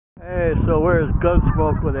Hey, so where's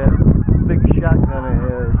Gunsmoke with that big shotgun of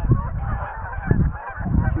his?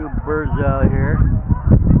 Two birds out here.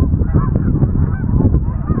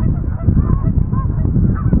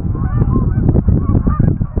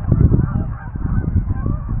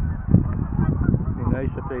 Be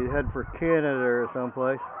nice if they head for Canada or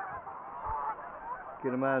someplace.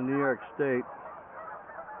 Get them out of New York State.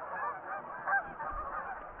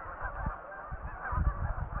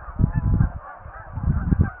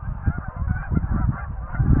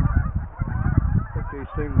 These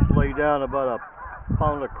things lay down about a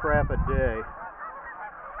pound of crap a day.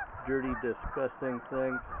 Dirty, disgusting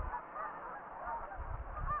things.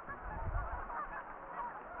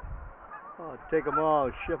 Oh, take them all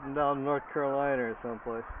and ship them down to North Carolina or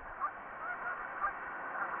someplace.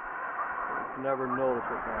 Never notice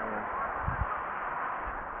it down there.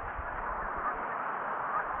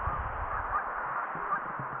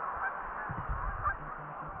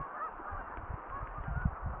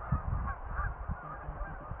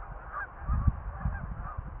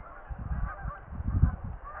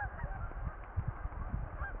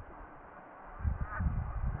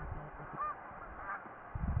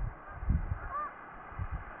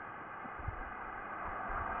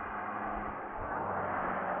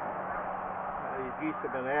 These geese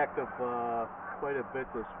have been active quite a bit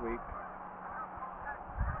this week.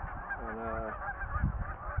 And the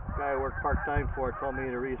guy I work part-time for told me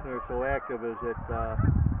the reason they're so active is that the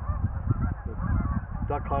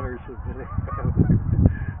duck hunters have been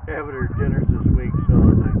having their dinners this week, so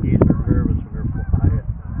the geese are nervous when they're flying.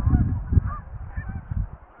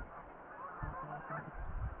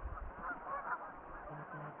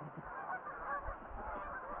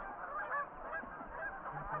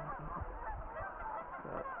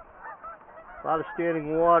 A lot of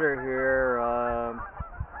standing water here.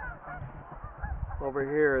 Over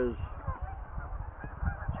here is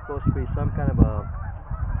supposed to be some kind of a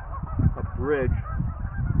bridge,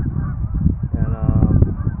 and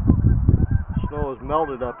snow has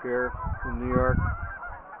melted up here in New York,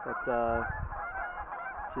 but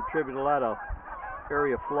it's attributed a lot of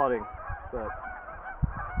area flooding. But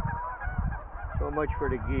so much for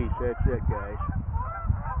the geese. That's it, guys.